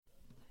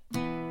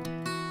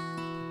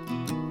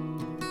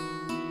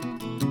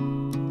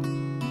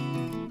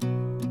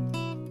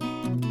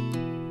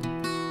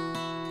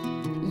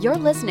You're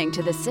listening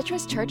to the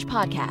Citrus Church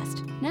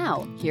Podcast.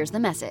 Now, here's the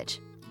message.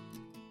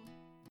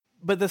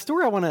 But the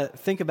story I want to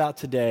think about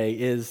today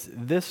is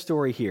this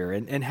story here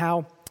and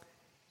how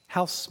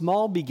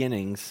small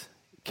beginnings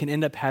can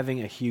end up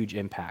having a huge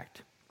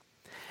impact.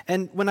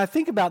 And when I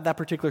think about that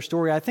particular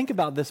story, I think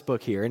about this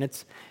book here, and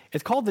it's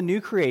called The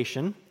New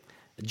Creation,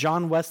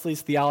 John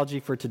Wesley's Theology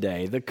for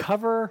Today. The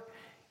cover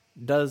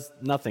does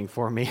nothing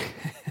for me.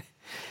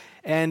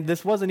 And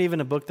this wasn't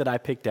even a book that I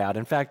picked out.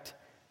 In fact,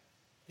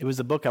 it was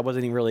a book I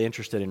wasn't even really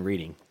interested in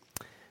reading.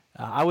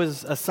 I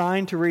was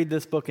assigned to read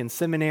this book in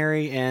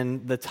seminary,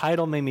 and the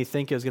title made me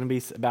think it was going to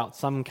be about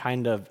some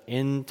kind of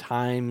end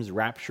times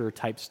rapture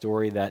type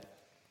story that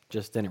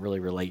just didn't really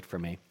relate for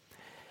me.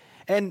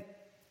 And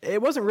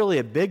it wasn't really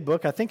a big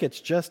book. I think it's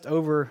just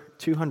over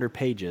 200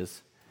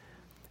 pages.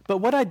 But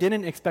what I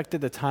didn't expect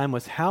at the time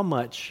was how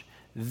much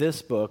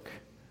this book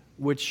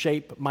would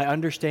shape my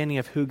understanding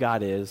of who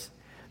God is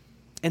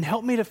and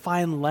help me to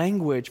find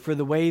language for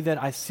the way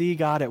that I see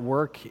God at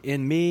work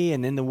in me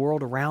and in the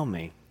world around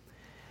me.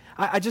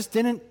 I just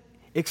didn't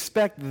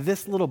expect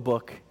this little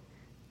book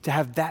to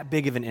have that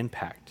big of an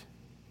impact,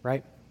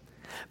 right?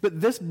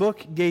 But this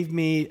book gave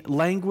me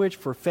language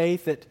for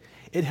faith that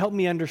it helped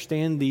me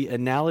understand the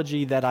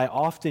analogy that I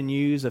often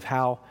use of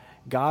how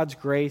God's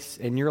grace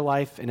in your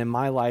life and in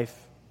my life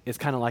is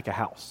kind of like a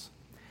house.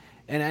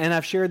 And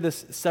I've shared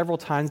this several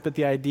times, but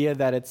the idea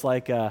that it's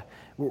like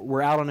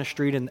we're out on a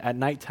street at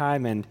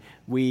nighttime and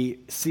we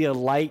see a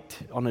light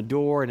on a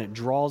door and it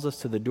draws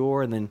us to the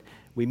door, and then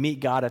we meet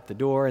God at the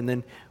door, and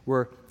then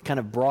we're kind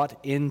of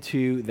brought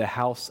into the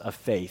house of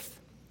faith.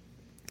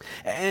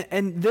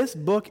 And this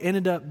book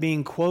ended up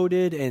being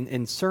quoted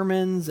in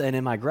sermons and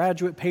in my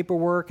graduate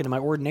paperwork and in my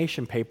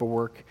ordination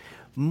paperwork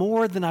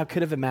more than I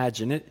could have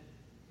imagined it.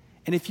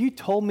 And if you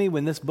told me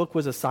when this book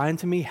was assigned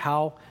to me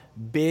how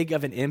big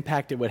of an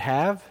impact it would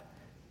have,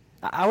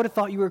 I would have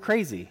thought you were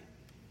crazy.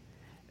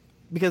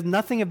 Because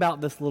nothing about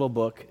this little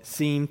book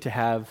seemed to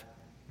have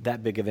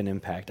that big of an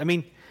impact. I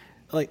mean,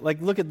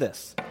 like look at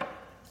this.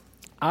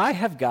 I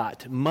have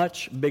got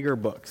much bigger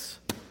books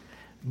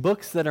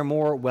that are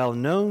more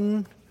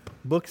well-known,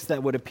 books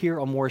that would appear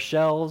on more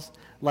shelves.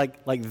 Like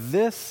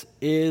this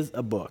is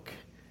a book,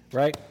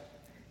 right?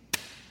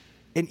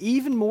 And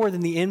even more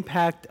than the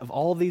impact of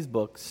all of these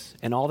books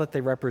and all that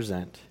they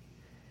represent,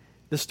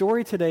 the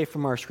story today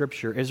from our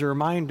scripture is a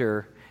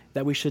reminder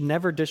that we should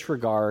never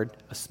disregard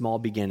a small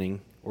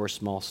beginning or a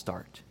small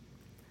start.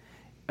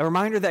 A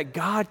reminder that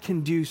God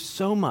can do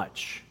so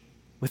much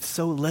with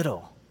so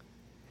little.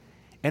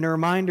 And a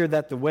reminder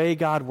that the way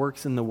God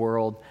works in the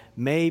world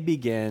may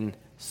begin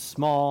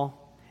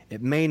small.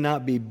 It may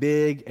not be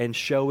big and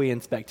showy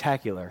and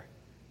spectacular.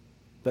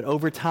 But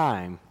over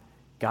time,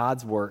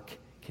 God's work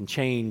can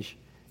change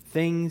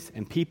things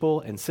and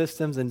people and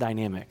systems and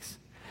dynamics.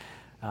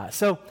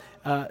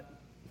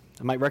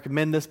 I might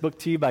recommend this book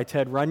to you by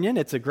Ted Runyon.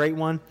 It's a great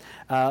one.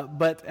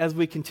 But as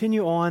we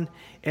continue on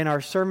in our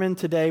sermon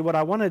today, what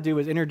I want to do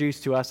is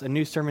introduce to us a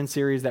new sermon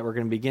series that we're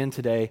going to begin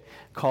today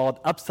called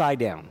Upside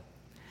Down.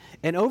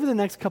 And over the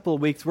next couple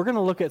of weeks, we're going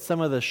to look at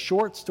some of the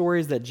short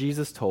stories that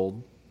Jesus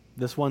told.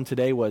 This one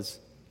today was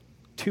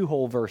 2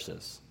 whole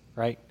verses,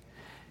 right?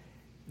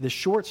 The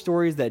short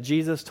stories that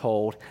Jesus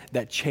told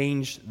that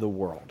changed the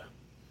world.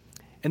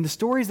 And the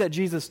stories that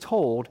Jesus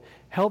told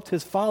helped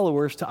his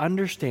followers to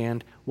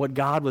understand what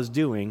God was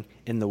doing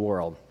in the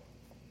world.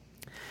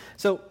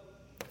 So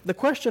the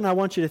question I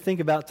want you to think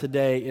about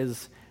today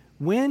is,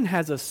 when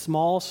has a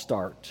small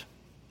start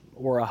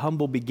or a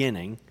humble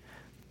beginning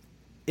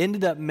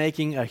ended up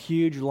making a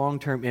huge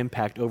long-term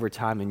impact over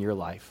time in your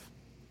life?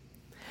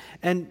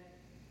 And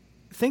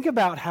think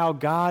about how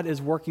God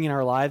is working in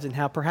our lives and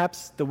how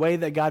perhaps the way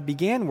that God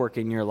began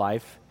working in your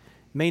life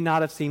may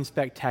not have seemed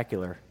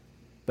spectacular,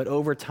 but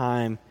over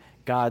time,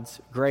 God's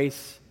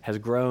grace has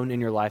grown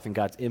in your life and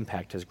God's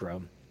impact has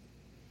grown.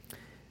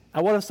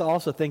 I want us to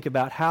also think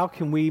about how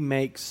can we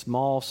make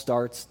small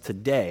starts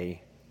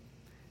today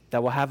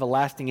that will have a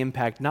lasting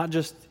impact, not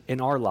just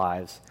in our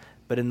lives,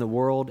 but in the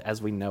world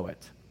as we know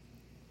it.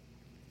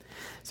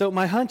 So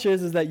my hunch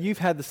is that you've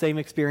had the same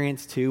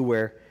experience too,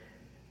 where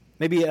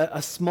maybe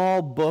a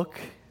small book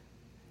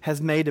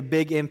has made a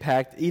big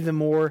impact even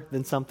more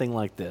than something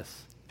like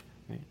this.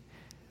 Right?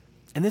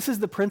 And this is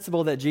the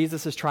principle that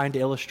Jesus is trying to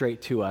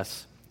illustrate to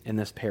us in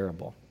this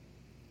parable.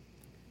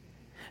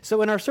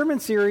 So in our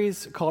sermon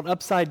series called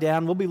Upside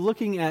Down, we'll be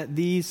looking at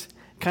these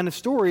kind of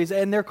stories,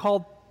 and they're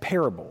called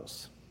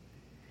parables.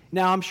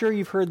 Now, I'm sure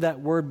you've heard that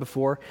word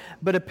before,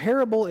 but a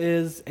parable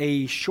is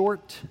a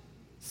short,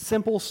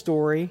 simple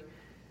story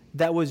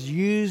that was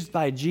used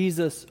by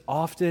Jesus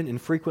often and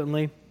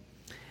frequently,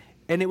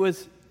 and it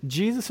was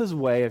Jesus'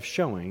 way of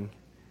showing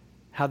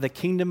how the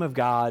kingdom of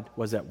God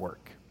was at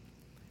work.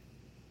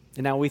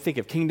 And now when we think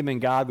of kingdom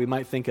and God, we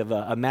might think of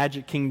a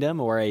magic kingdom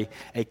or a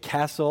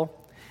castle.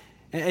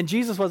 And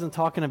Jesus wasn't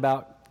talking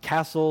about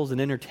castles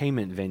and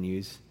entertainment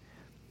venues.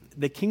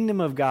 The kingdom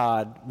of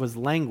God was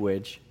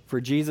language for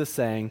Jesus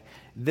saying,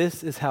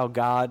 this is how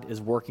God is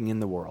working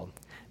in the world.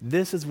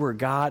 This is where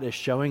God is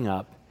showing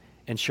up,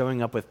 and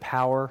showing up with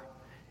power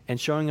and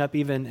showing up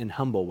even in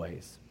humble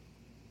ways.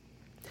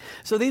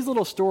 So these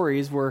little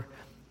stories were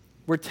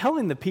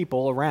telling the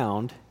people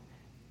around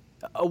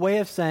a way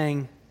of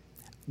saying,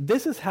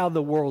 this is how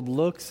the world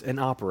looks and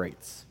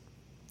operates,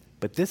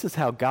 but this is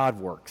how God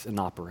works and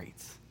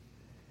operates.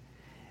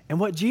 And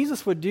what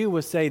Jesus would do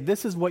was say,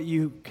 this is what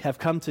you have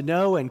come to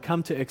know and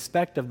come to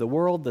expect of the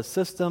world, the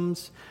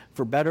systems,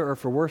 for better or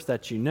for worse,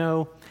 that you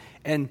know,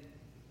 and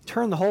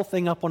turn the whole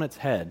thing up on its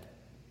head.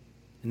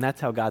 And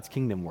that's how God's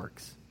kingdom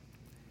works.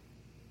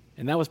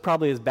 And that was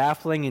probably as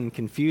baffling and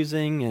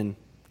confusing and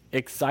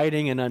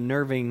exciting and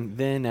unnerving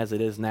then as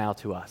it is now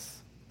to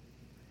us.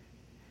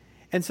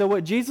 And so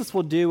what Jesus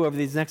will do over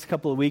these next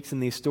couple of weeks in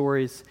these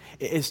stories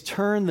is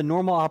turn the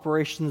normal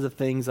operations of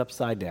things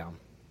upside down.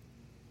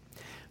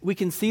 We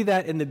can see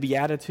that in the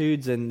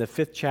Beatitudes in the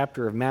 5th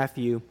chapter of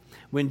Matthew,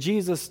 when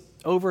Jesus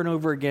over and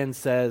over again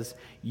says,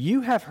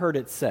 you have heard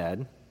it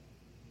said,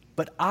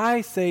 but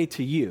I say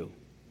to you.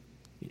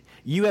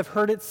 You have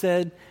heard it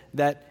said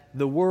that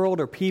the world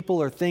or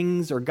people or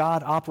things or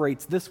God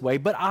operates this way,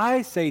 but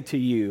I say to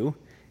you,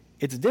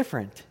 it's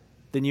different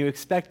than you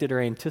expected or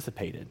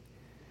anticipated.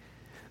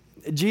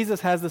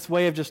 Jesus has this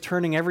way of just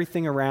turning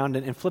everything around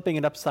and flipping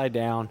it upside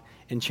down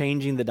and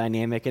changing the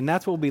dynamic, and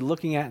that's what we'll be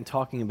looking at and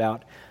talking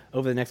about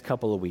over the next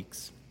couple of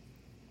weeks.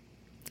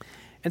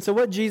 And so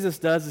what Jesus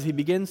does is he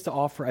begins to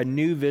offer a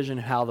new vision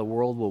of how the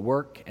world will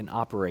work and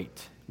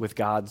operate with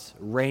God's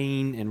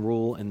reign and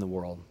rule in the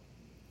world.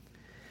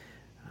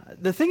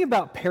 The thing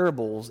about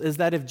parables is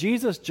that if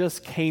Jesus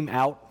just came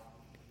out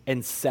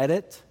and said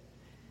it,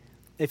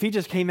 if he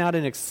just came out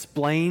and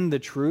explained the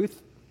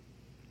truth,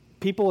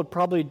 people would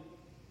probably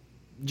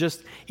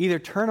just either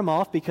turn him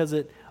off because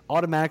it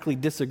automatically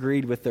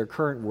disagreed with their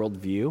current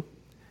worldview,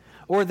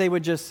 or they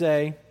would just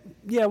say,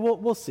 yeah,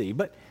 we'll see.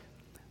 But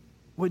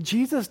what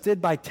Jesus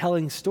did by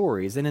telling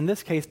stories, and in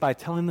this case by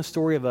telling the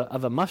story of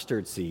a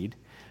mustard seed,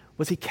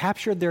 was he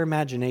captured their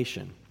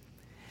imagination.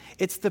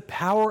 It's the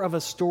power of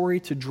a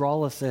story to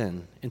draw us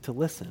in and to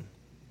listen.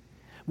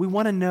 We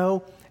want to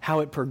know how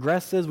it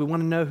progresses. We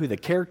want to know who the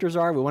characters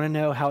are. We want to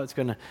know how it's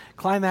going to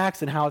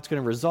climax and how it's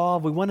going to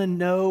resolve. We want to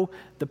know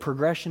the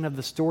progression of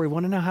the story. We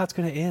want to know how it's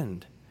going to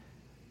end.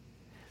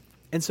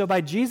 And so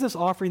by Jesus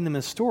offering them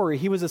a story,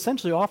 he was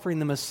essentially offering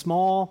them a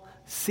small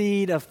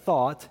seed of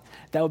thought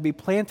that would be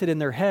planted in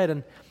their head.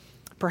 And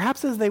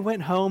perhaps as they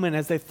went home and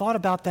as they thought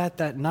about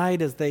that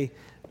night, as they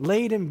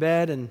laid in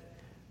bed and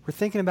were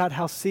thinking about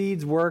how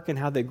seeds work and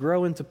how they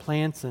grow into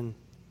plants and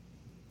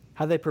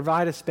how they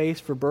provide a space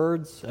for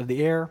birds of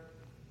the air,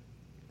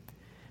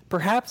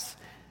 perhaps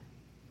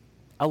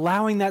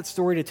allowing that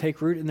story to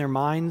take root in their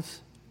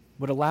minds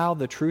would allow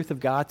the truth of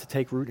God to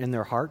take root in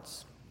their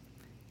hearts,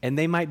 and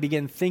they might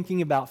begin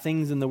thinking about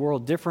things in the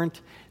world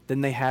different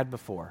than they had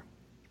before.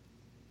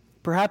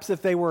 Perhaps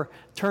if they were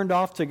turned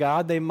off to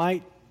God, they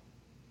might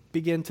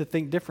begin to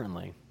think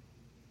differently.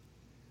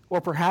 Or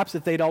perhaps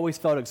if they'd always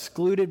felt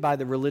excluded by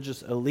the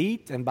religious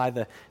elite and by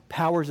the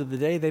powers of the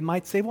day, they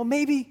might say, well,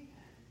 maybe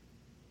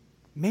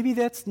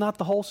that's not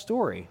the whole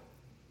story.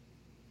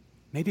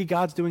 Maybe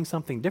God's doing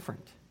something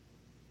different.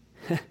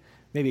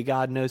 Maybe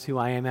God knows who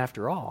I am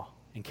after all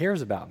and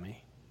cares about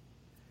me.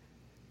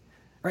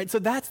 Right? So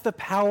that's the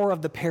power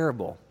of the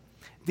parable.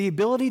 The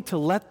ability to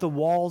let the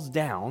walls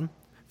down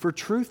for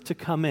truth to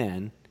come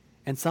in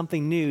and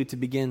something new to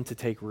begin to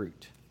take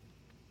root.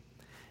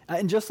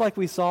 And just like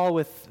we saw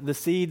with the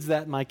seeds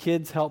that my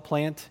kids helped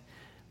plant,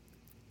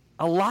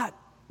 a lot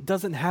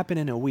doesn't happen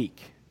in a week.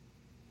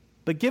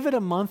 But give it a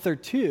month or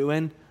two,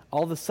 and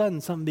all of a sudden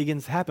something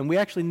begins to happen. We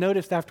actually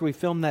noticed after we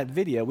filmed that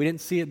video, we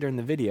didn't see it during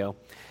the video,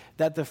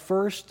 that the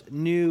first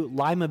new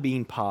lima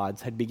bean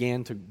pods had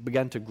begun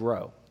to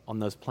grow on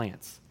those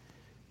plants.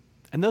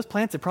 And those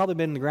plants had probably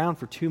been in the ground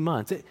for 2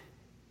 months.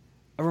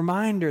 A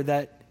reminder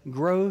that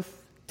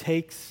growth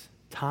takes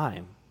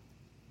time.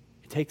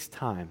 It takes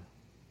time.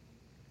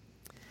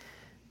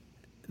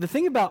 The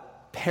thing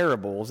about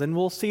parables, and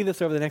we'll see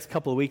this over the next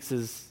couple of weeks,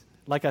 is,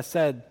 like I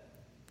said,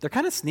 they're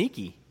kind of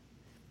sneaky.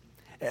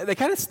 They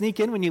kind of sneak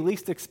in when you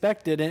least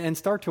expect it and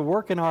start to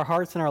work in our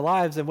hearts and our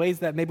lives in ways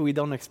that maybe we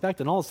don't expect.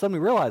 And all of a sudden we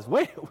realize,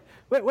 wait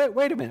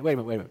a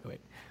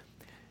minute.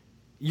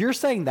 You're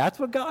saying that's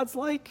what God's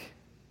like?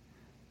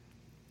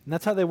 And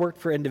that's how they worked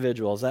for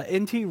individuals.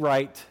 N.T.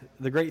 Wright,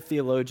 the great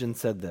theologian,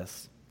 said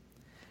this: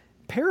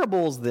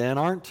 parables, then,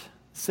 aren't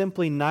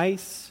simply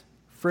nice,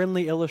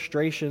 friendly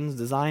illustrations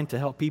designed to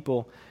help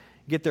people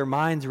get their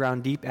minds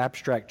around deep,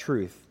 abstract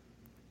truth.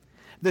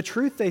 The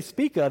truth they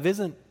speak of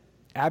isn't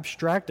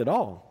abstract at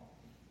all.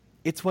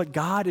 It's what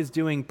God is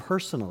doing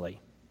personally,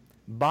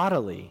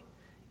 bodily,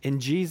 in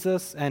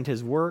Jesus and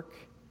his work,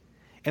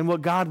 and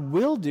what God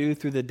will do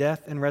through the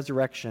death and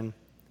resurrection.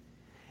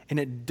 And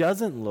it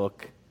doesn't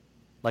look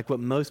like what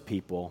most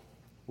people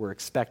were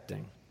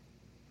expecting.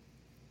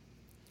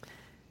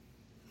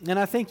 And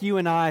I think you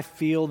and I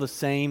feel the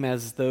same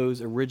as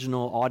those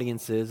original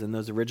audiences and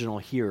those original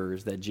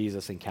hearers that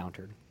Jesus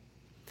encountered.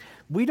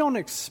 We don't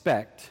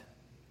expect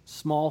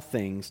small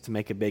things to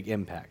make a big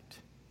impact.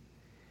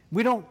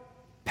 We don't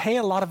pay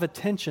a lot of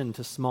attention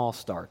to small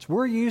starts.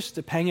 We're used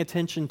to paying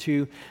attention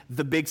to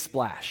the big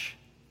splash,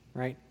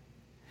 right?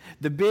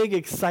 The big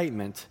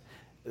excitement,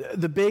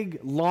 the big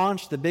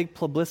launch, the big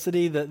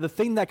publicity, the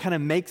thing that kind of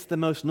makes the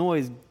most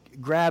noise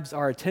grabs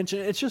our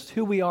attention. It's just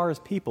who we are as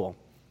people.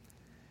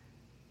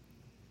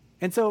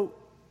 And so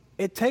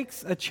it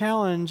takes a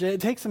challenge, it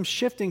takes some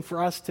shifting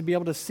for us to be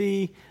able to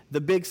see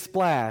the big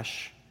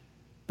splash,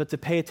 but to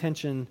pay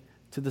attention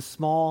to the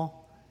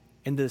small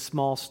and the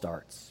small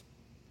starts.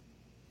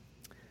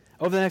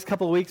 Over the next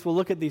couple of weeks, we'll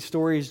look at these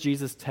stories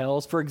Jesus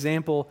tells. For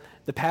example,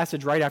 the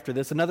passage right after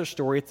this, another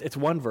story, it's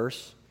one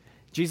verse.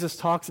 Jesus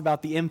talks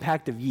about the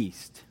impact of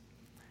yeast.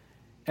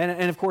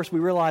 And of course, we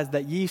realize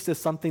that yeast is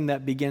something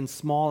that begins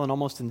small and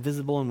almost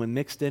invisible, and when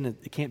mixed in,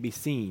 it can't be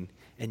seen,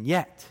 and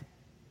yet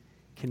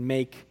can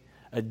make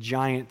a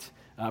giant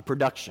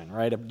production,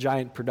 right? A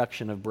giant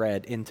production of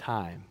bread in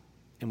time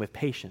and with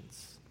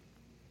patience.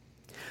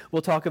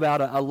 We'll talk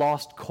about a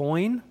lost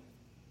coin,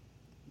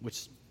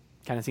 which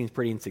kind of seems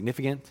pretty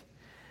insignificant,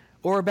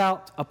 or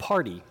about a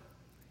party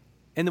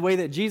and the way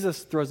that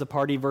Jesus throws a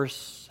party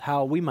versus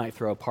how we might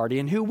throw a party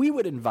and who we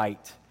would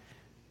invite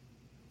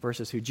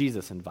versus who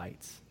Jesus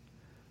invites.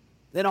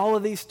 Then all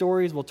of these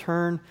stories will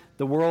turn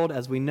the world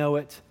as we know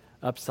it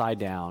upside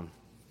down.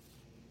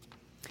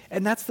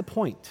 And that's the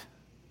point.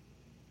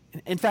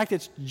 In fact,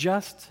 it's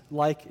just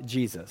like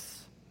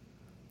Jesus.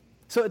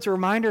 So it's a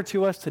reminder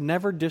to us to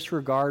never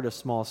disregard a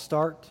small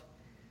start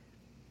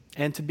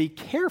and to be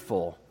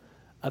careful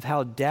of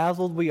how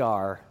dazzled we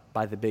are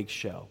by the big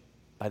show,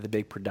 by the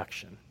big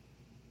production.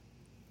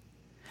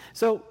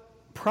 So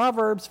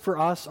Proverbs for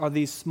us are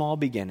these small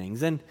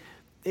beginnings. And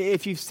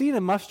if you've seen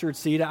a mustard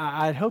seed,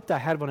 I hoped I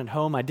had one at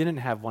home. I didn't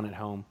have one at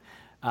home.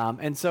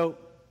 And so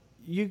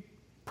you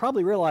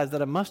probably realize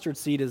that a mustard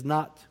seed is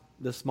not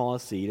the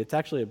smallest seed. It's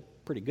actually a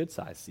pretty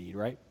good-sized seed,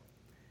 right?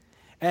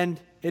 And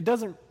it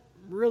doesn't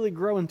really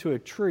grow into a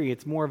tree.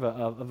 It's more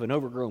of an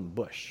overgrown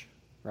bush,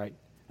 right?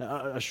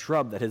 A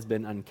shrub that has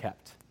been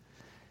unkept.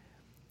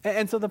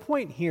 And so the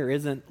point here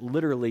isn't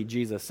literally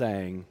Jesus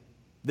saying,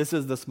 this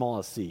is the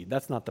smallest seed.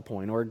 That's not the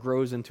point. Or it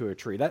grows into a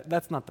tree.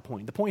 That's not the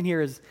point. The point here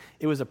is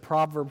it was a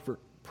proverb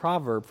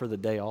for the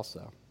day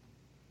also.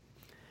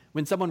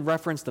 When someone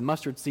referenced the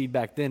mustard seed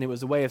back then, it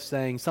was a way of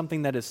saying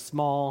something that is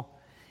small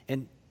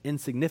and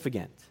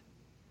insignificant.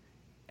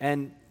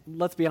 And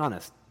let's be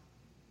honest,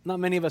 not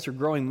many of us are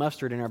growing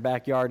mustard in our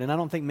backyard, and I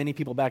don't think many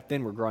people back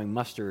then were growing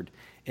mustard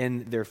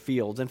in their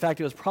fields. In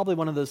fact, it was probably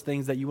one of those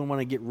things that you would want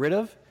to get rid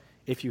of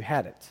if you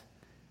had it,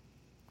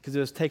 because it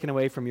was taken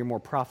away from your more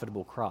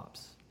profitable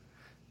crops.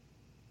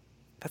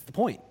 That's the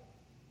point.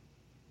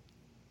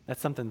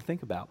 That's something to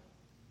think about.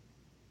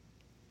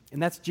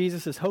 And that's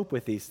Jesus' hope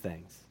with these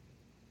things.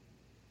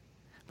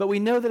 But we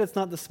know that it's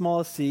not the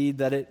smallest seed,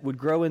 that it would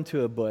grow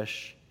into a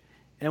bush.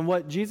 And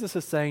what Jesus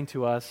is saying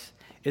to us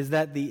is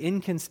that the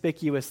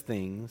inconspicuous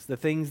things, the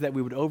things that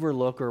we would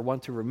overlook or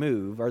want to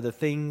remove, are the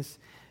things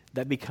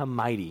that become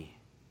mighty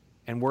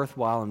and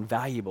worthwhile and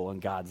valuable in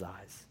God's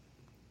eyes.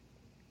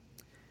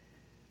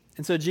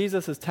 And so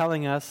Jesus is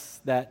telling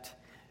us that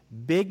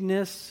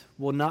bigness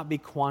will not be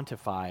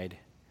quantified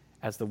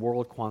as the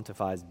world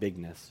quantifies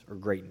bigness or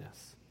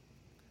greatness.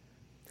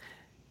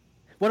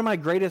 One of my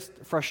greatest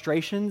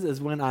frustrations is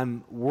when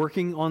I'm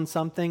working on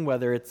something,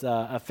 whether it's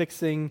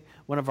fixing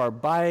one of our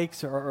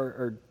bikes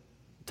or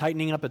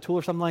tightening up a tool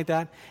or something like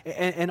that.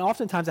 And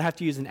oftentimes I have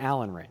to use an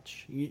Allen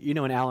wrench. You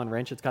know an Allen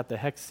wrench, it's got the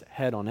hex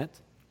head on it.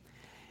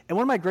 And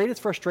one of my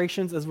greatest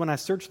frustrations is when I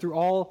search through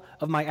all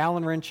of my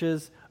Allen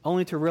wrenches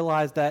only to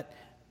realize that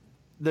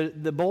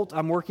the bolt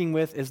I'm working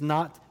with is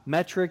not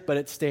metric, but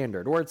it's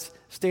standard. Or it's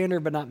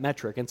standard, but not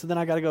metric. And so then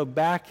I got to go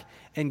back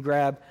and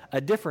grab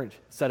a different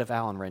set of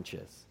Allen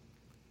wrenches.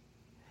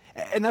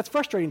 And that's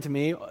frustrating to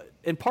me,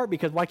 in part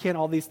because why can't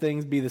all these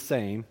things be the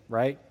same,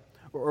 right?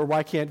 Or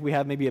why can't we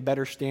have maybe a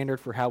better standard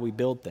for how we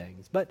build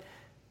things? But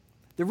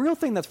the real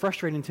thing that's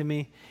frustrating to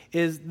me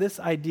is this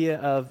idea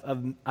of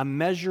I'm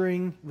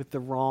measuring with the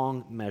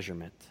wrong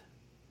measurement.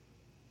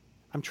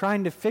 I'm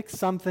trying to fix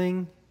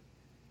something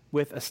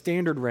with a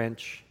standard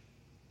wrench,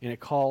 and it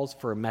calls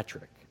for a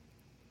metric.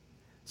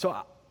 So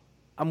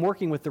I'm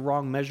working with the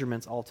wrong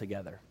measurements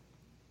altogether.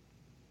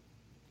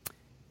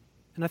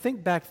 And I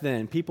think back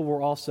then, people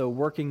were also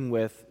working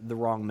with the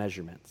wrong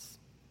measurements.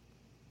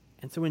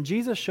 And so when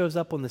Jesus shows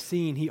up on the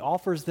scene, he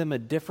offers them a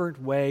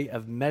different way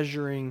of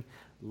measuring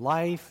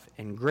life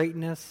and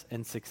greatness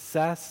and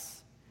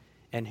success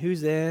and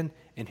who's in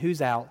and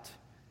who's out.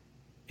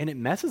 And it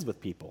messes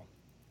with people.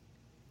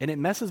 And it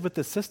messes with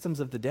the systems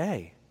of the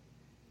day.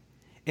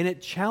 And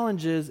it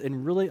challenges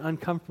in really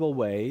uncomfortable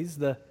ways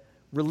the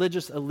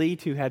religious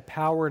elite who had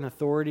power and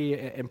authority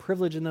and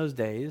privilege in those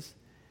days.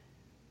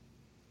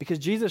 Because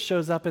Jesus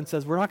shows up and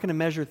says, we're not going to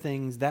measure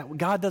things that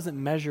God doesn't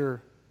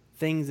measure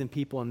things and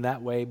people in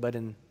that way, but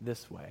in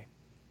this way.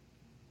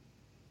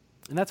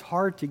 And that's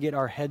hard to get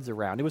our heads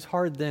around. It was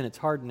hard then, it's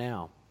hard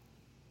now.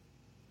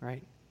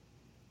 Right?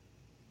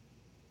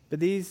 But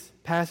these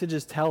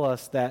passages tell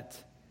us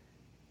that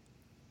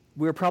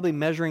we're probably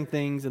measuring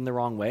things in the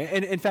wrong way.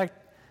 And in fact,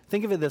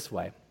 think of it this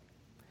way.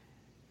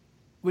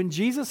 when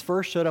Jesus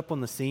first showed up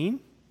on the scene,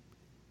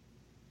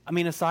 I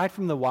mean, aside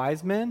from the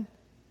wise men,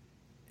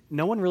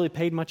 no one really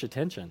paid much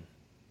attention,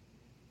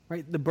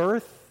 right? The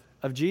birth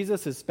of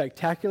Jesus is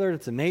spectacular,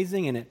 it's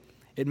amazing, and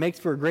it makes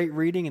for a great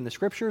reading in the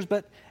scriptures,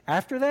 but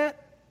after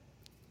that,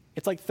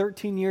 it's like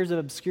 13 years of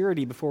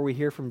obscurity before we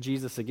hear from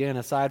Jesus again,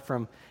 aside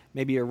from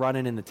maybe a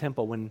run-in in the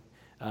temple when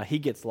he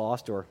gets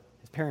lost or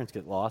his parents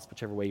get lost,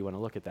 whichever way you want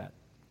to look at that.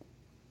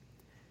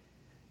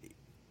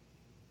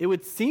 It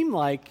would seem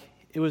like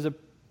it was a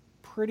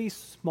pretty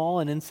small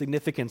and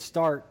insignificant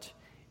start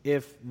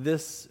if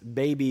this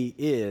baby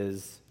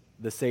is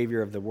the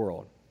Savior of the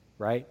world,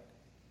 right?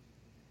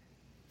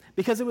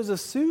 Because it was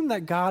assumed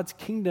that God's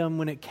kingdom,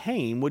 when it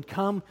came, would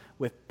come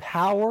with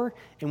power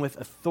and with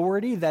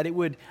authority, that it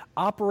would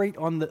operate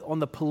on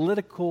the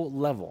political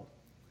level.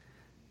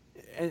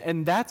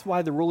 And that's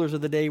why the rulers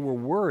of the day were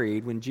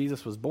worried when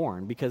Jesus was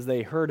born, because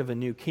they heard of a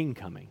new king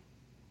coming.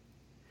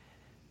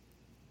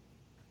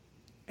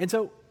 And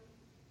so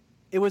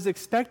it was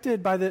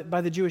expected by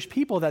the Jewish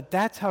people that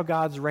that's how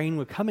God's reign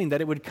would come in,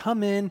 that it would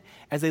come in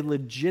as a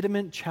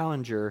legitimate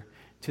challenger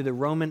to the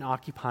Roman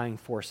occupying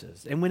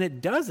forces. And when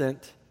it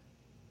doesn't,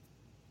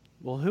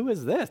 well, who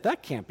is this?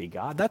 That can't be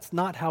God. That's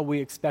not how we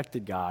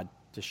expected God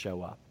to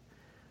show up.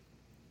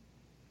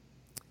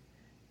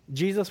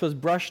 Jesus was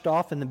brushed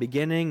off in the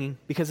beginning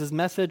because his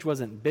message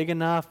wasn't big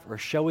enough or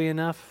showy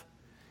enough,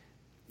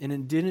 and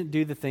it didn't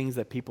do the things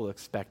that people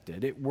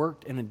expected. It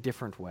worked in a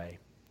different way.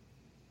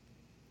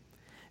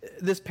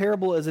 This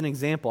parable is an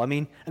example. I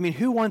mean,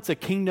 who wants a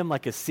kingdom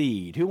like a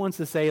seed? Who wants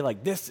to say,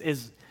 like, this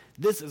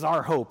is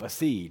our hope, a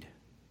seed,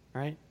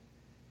 right?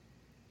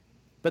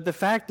 But the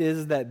fact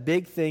is that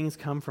big things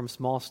come from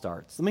small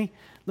starts. Let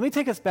me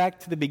take us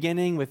back to the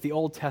beginning with the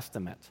Old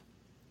Testament.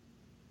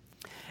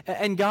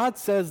 And God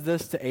says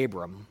this to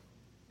Abram: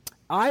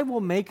 I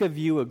will make of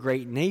you a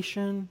great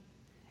nation,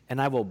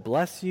 and I will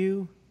bless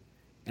you,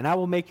 and I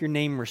will make your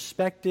name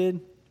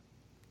respected,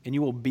 and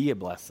you will be a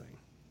blessing.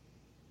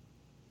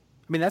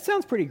 I mean, that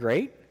sounds pretty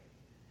great.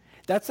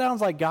 That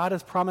sounds like God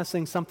is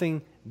promising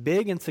something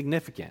big and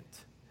significant.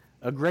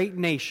 A great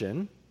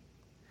nation,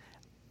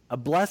 a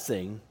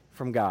blessing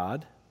from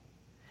God,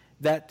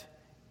 that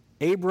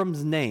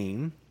Abram's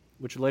name,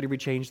 which would later be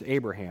changed to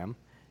Abraham,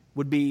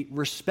 would be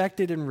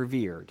respected and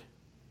revered,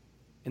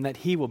 and that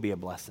he will be a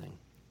blessing.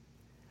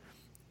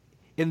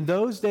 In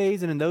those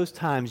days and in those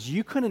times,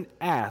 you couldn't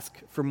ask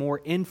for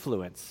more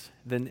influence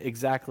than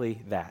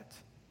exactly that.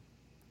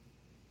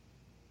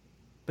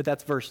 But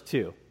that's verse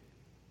 2.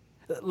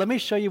 Let me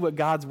show you what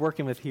God's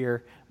working with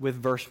here with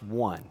verse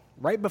 1.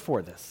 Right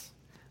before this,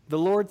 the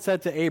Lord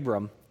said to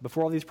Abram,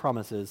 before all these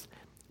promises,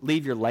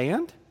 leave your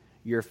land,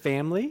 your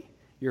family,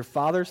 your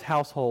father's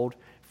household,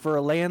 for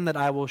a land that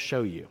I will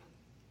show you.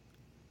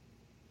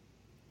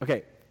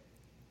 Okay,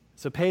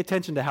 so pay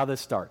attention to how this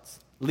starts.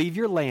 Leave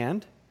your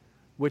land,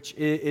 which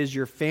is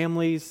your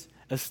family's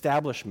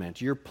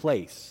establishment, your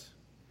place.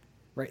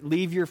 Right?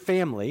 Leave your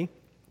family,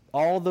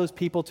 all those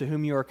people to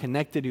whom you are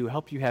connected who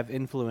help you have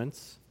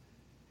influence,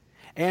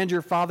 and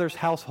your father's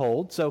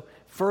household, so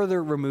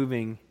further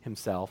removing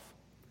himself,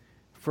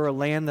 for a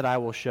land that I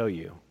will show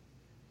you.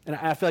 And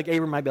I feel like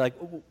Abram might be like,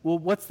 well,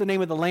 what's the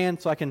name of the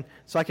land so I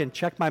can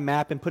check my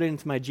map and put it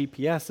into my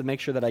GPS and make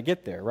sure that I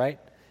get there, right?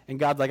 And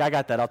God's like, I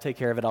got that. I'll take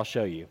care of it. I'll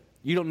show you.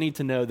 You don't need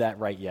to know that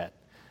right yet.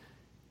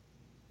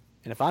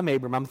 And if I'm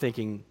Abram, I'm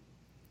thinking,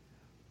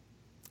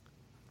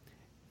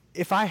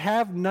 if I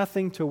have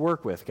nothing to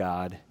work with,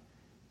 God,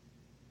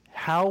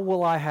 how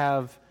will I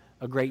have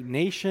a great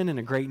nation and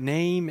a great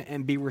name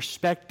and be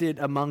respected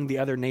among the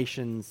other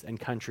nations and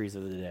countries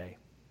of the day?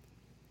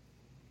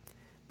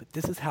 But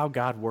this is how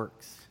God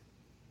works.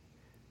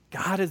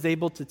 God is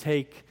able to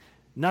take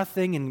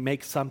nothing and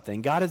make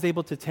something. God is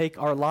able to take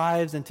our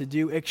lives and to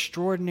do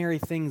extraordinary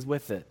things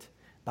with it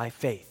by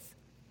faith.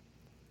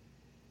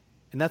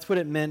 And that's what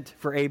it meant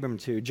for Abram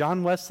too.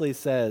 John Wesley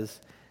says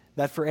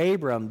that for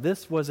Abram,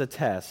 this was a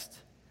test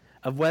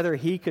of whether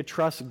he could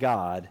trust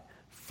God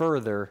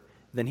further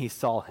than he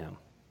saw him.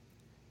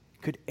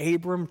 Could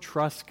Abram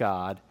trust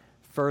God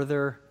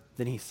further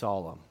than he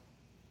saw him?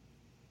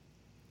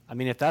 I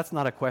mean, if that's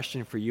not a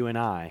question for you and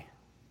I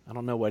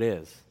don't know what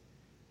is.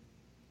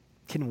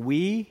 Can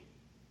we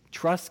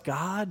trust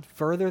God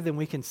further than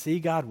we can see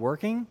God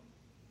working?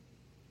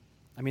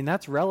 I mean,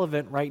 that's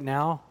relevant right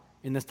now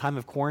in this time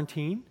of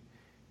quarantine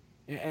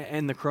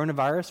and the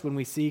coronavirus, when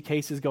we see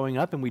cases going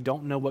up and we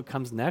don't know what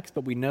comes next,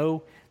 but we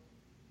know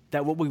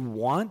that what we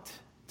want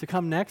to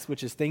come next,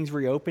 which is things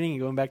reopening and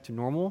going back to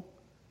normal,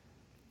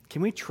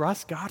 can we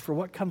trust God for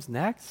what comes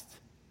next?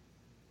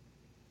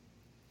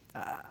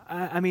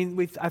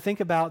 I think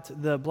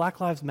about the Black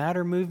Lives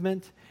Matter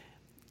movement.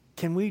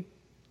 Can we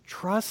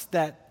trust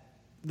that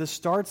the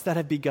starts that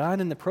have begun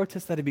and the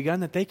protests that have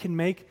begun, that they can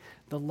make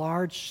the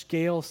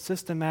large-scale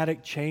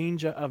systematic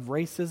change of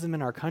racism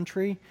in our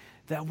country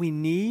that we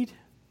need?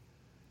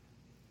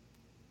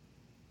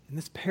 And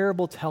this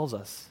parable tells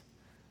us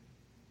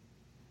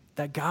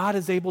that God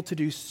is able to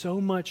do so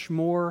much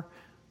more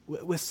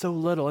with so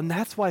little. And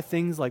that's why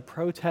things like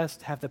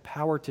protest have the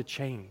power to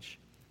change.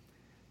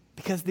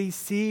 Because these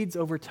seeds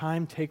over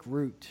time take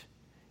root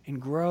and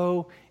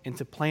grow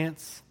into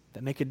plants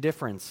that make a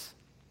difference.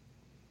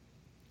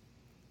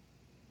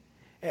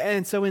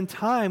 And so in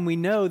time, we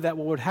know that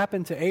what would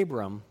happen to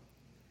Abram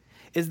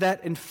is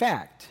that, in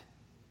fact,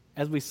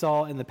 as we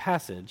saw in the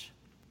passage,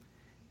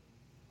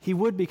 he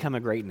would become a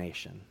great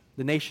nation,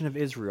 the nation of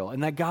Israel,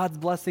 and that God's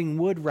blessing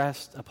would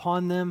rest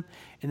upon them,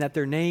 and that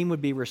their name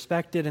would be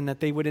respected, and that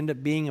they would end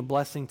up being a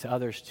blessing to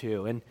others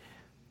too. And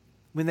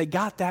when they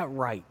got that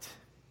right,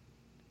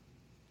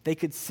 they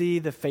could see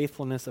the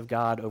faithfulness of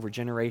God over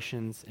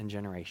generations and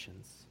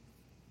generations.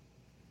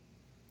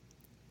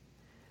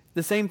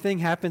 The same thing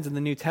happens in the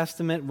New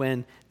Testament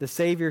when the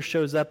Savior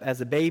shows up as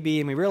a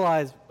baby, and we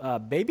realize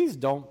babies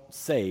don't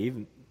save.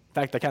 In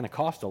fact, they kind of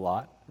cost a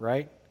lot,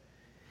 right?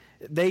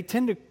 They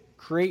tend to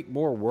create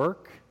more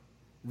work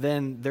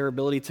than their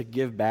ability to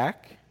give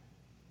back,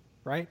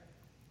 right?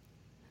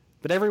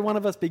 But every one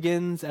of us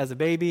begins as a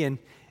baby, and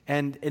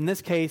in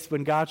this case,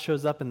 when God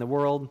shows up in the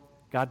world,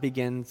 God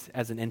begins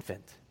as an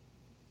infant.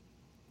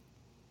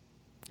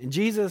 And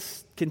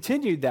Jesus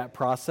continued that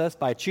process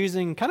by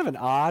choosing kind of an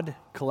odd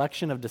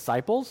collection of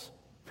disciples,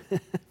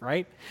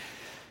 right?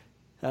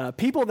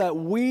 People that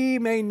we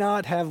may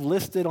not have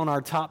listed on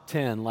our top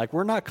 10. Like,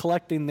 we're not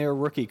collecting their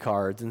rookie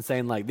cards and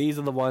saying, like, these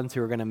are the ones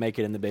who are going to make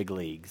it in the big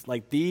leagues.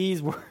 Like, these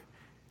were,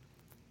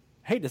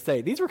 I hate to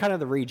say, these were kind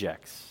of the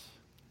rejects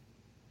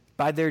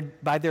by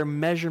their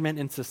measurement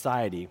in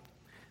society.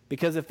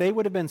 Because if they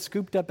would have been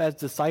scooped up as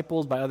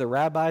disciples by other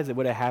rabbis, it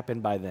would have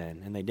happened by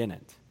then, and they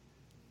didn't.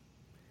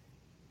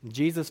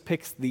 Jesus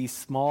picks these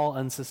small,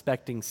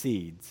 unsuspecting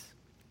seeds,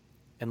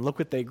 and look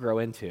what they grow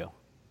into.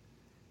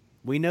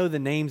 We know the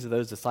names of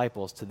those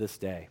disciples to this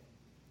day.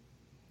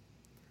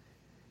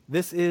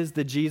 This is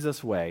the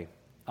Jesus way,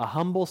 a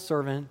humble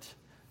servant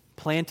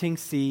planting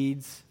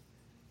seeds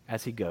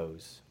as he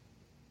goes.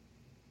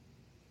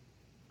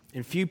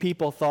 And few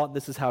people thought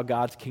this is how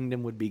God's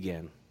kingdom would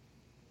begin.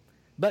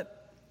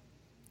 But,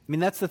 I mean,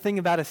 that's the thing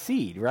about a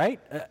seed, right?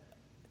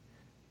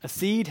 A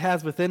seed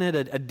has within it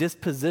a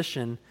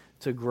disposition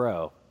to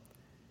grow.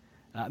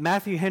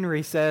 Matthew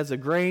Henry says, a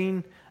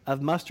grain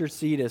of mustard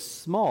seed is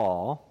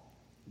small,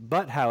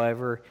 but,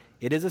 however,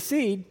 it is a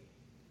seed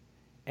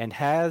and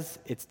has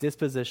its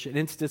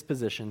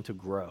disposition to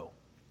grow.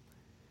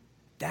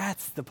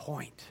 That's the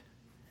point.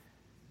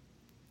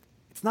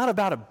 It's not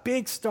about a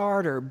big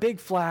start or a big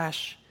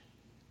flash.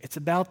 It's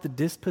about the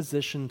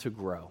disposition to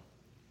grow.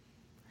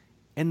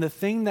 And the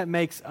thing that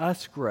makes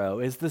us grow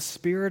is the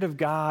Spirit of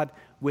God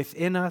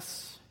within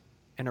us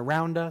and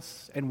around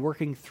us and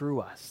working through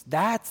us.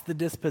 That's the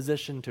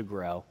disposition to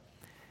grow.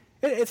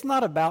 It's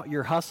not about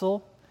your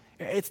hustle.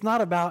 It's not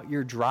about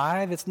your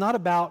drive. It's not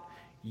about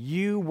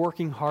you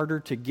working harder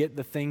to get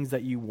the things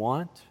that you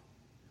want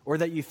or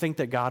that you think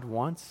that God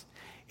wants.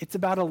 It's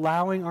about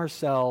allowing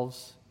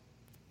ourselves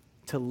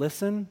to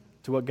listen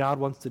to what God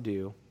wants to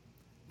do,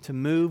 to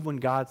move when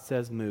God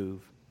says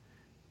move,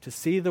 to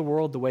see the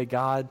world the way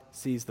God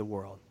sees the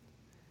world.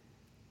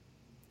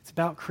 It's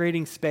about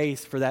creating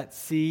space for that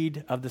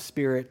seed of the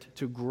Spirit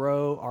to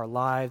grow our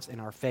lives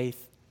and our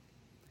faith.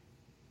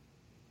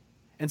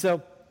 And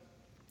so,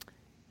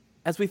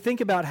 as we think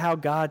about how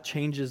God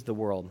changes the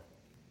world,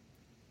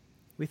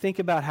 we think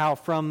about how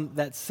from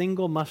that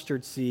single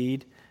mustard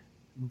seed,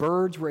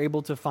 birds were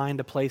able to find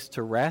a place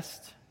to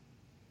rest,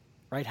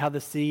 right? How the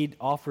seed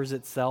offers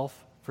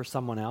itself for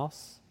someone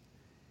else,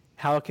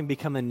 how it can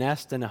become a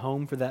nest and a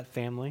home for that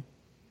family.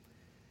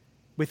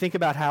 We think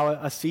about how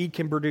a seed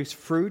can produce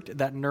fruit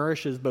that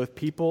nourishes both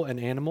people and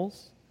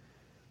animals.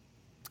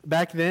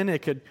 Back then,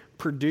 it could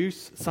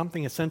produce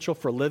something essential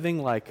for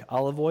living like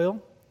olive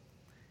oil,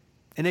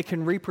 and it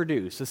can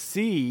reproduce. A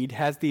seed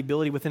has the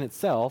ability within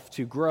itself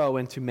to grow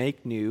and to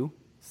make new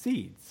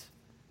seeds.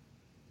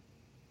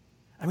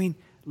 I mean,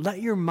 let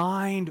your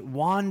mind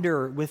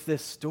wander with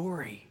this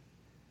story.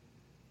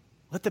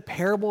 Let the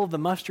parable of the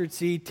mustard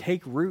seed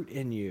take root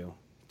in you.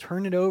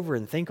 Turn it over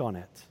and think on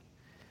it.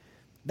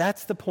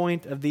 That's the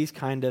point of these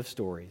kind of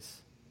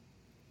stories.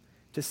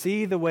 To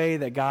see the way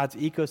that God's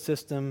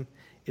ecosystem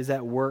is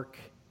at work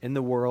in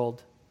the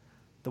world,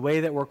 the way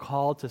that we're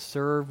called to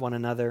serve one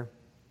another,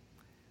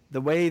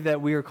 the way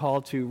that we are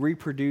called to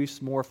reproduce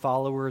more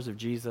followers of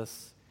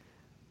Jesus,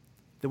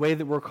 the way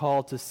that we're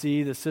called to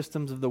see the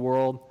systems of the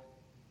world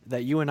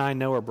that you and I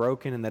know are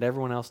broken and that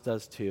everyone else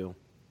does too,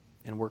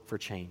 and work for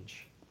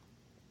change.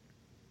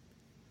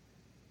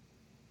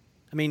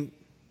 I mean,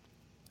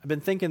 I've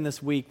been thinking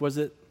this week, was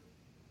it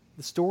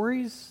the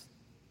stories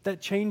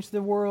that changed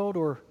the world,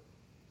 or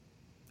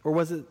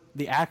was it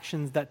the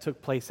actions that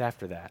took place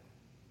after that?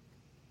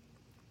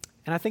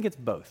 And I think it's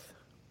both.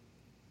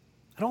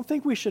 I don't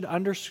think we should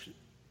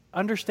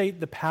understate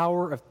the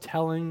power of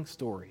telling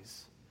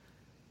stories.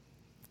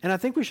 And I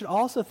think we should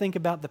also think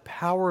about the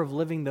power of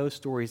living those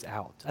stories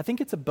out. I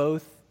think it's a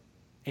both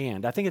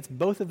and. I think it's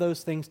both of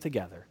those things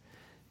together.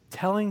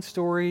 Telling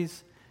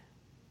stories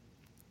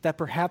that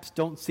perhaps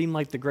don't seem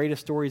like the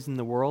greatest stories in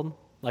the world,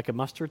 like a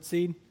mustard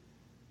seed,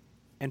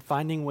 and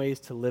finding ways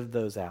to live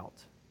those out.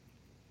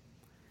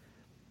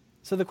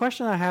 So the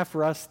question I have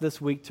for us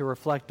this week to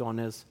reflect on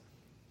is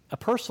a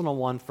personal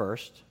one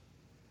first.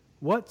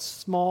 What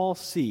small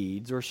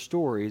seeds or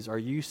stories are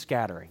you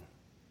scattering?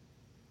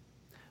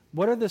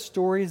 What are the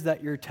stories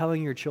that you're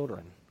telling your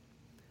children?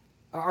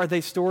 Are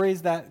they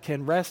stories that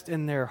can rest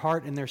in their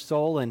heart and their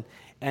soul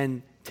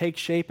and take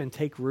shape and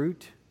take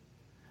root?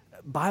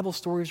 Bible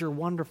stories are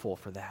wonderful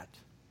for that.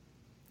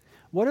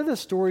 What are the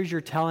stories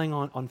you're telling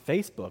on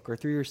Facebook or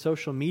through your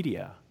social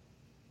media?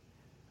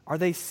 Are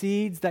they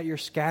seeds that you're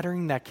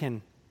scattering that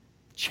can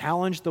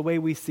challenge the way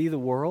we see the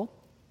world?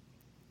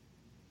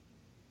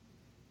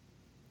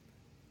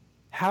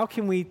 How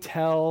can we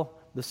tell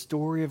the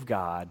story of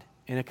God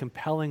in a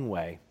compelling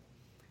way?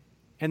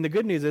 And the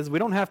good news is we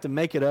don't have to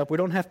make it up. We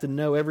don't have to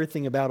know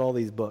everything about all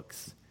these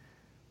books.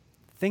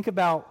 Think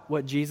about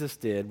what Jesus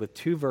did with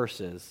 2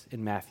 verses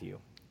in Matthew.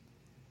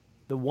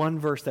 The one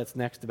verse that's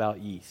next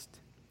about yeast.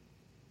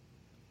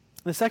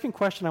 The second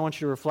question I want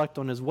you to reflect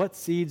on is, what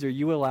seeds are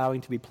you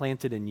allowing to be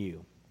planted in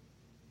you?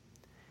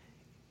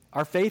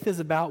 Our faith is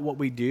about what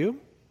we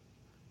do,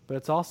 but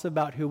it's also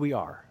about who we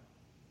are.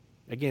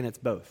 Again, it's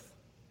both.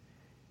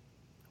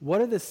 What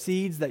are the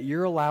seeds that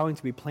you're allowing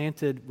to be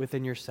planted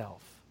within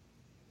yourself?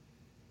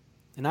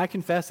 And I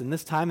confess, in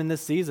this time, in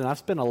this season, I've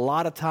spent a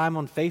lot of time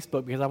on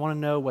Facebook because I want to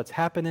know what's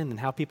happening and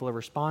how people are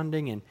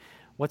responding and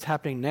what's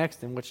happening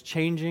next and what's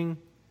changing.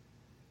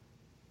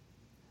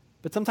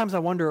 But sometimes I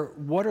wonder,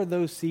 what are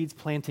those seeds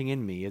planting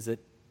in me? Is it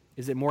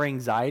more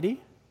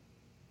anxiety?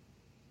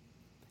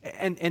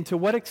 And to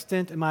what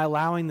extent am I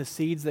allowing the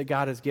seeds that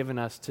God has given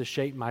us to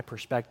shape my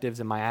perspectives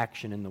and my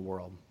action in the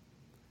world?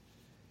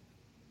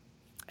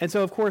 And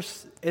so, of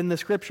course, in the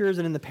scriptures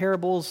and in the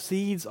parables,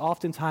 seeds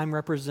oftentimes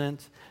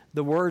represent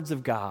the words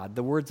of God,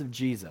 the words of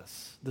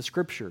Jesus, the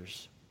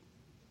scriptures.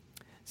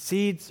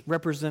 Seeds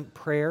represent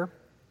prayer.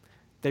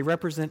 They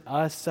represent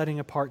us setting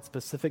apart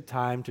specific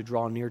time to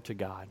draw near to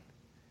God.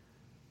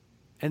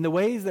 And the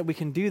ways that we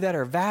can do that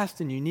are vast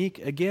and unique.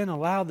 Again,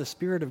 allow the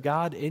Spirit of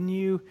God in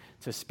you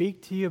to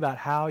speak to you about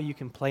how you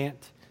can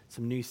plant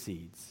some new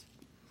seeds.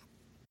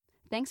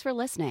 Thanks for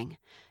listening.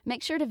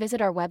 Make sure to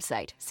visit our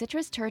website,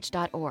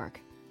 citruschurch.org.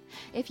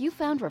 If you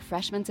found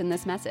refreshments in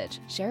this message,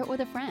 share it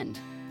with a friend.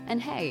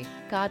 And hey,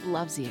 God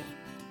loves you.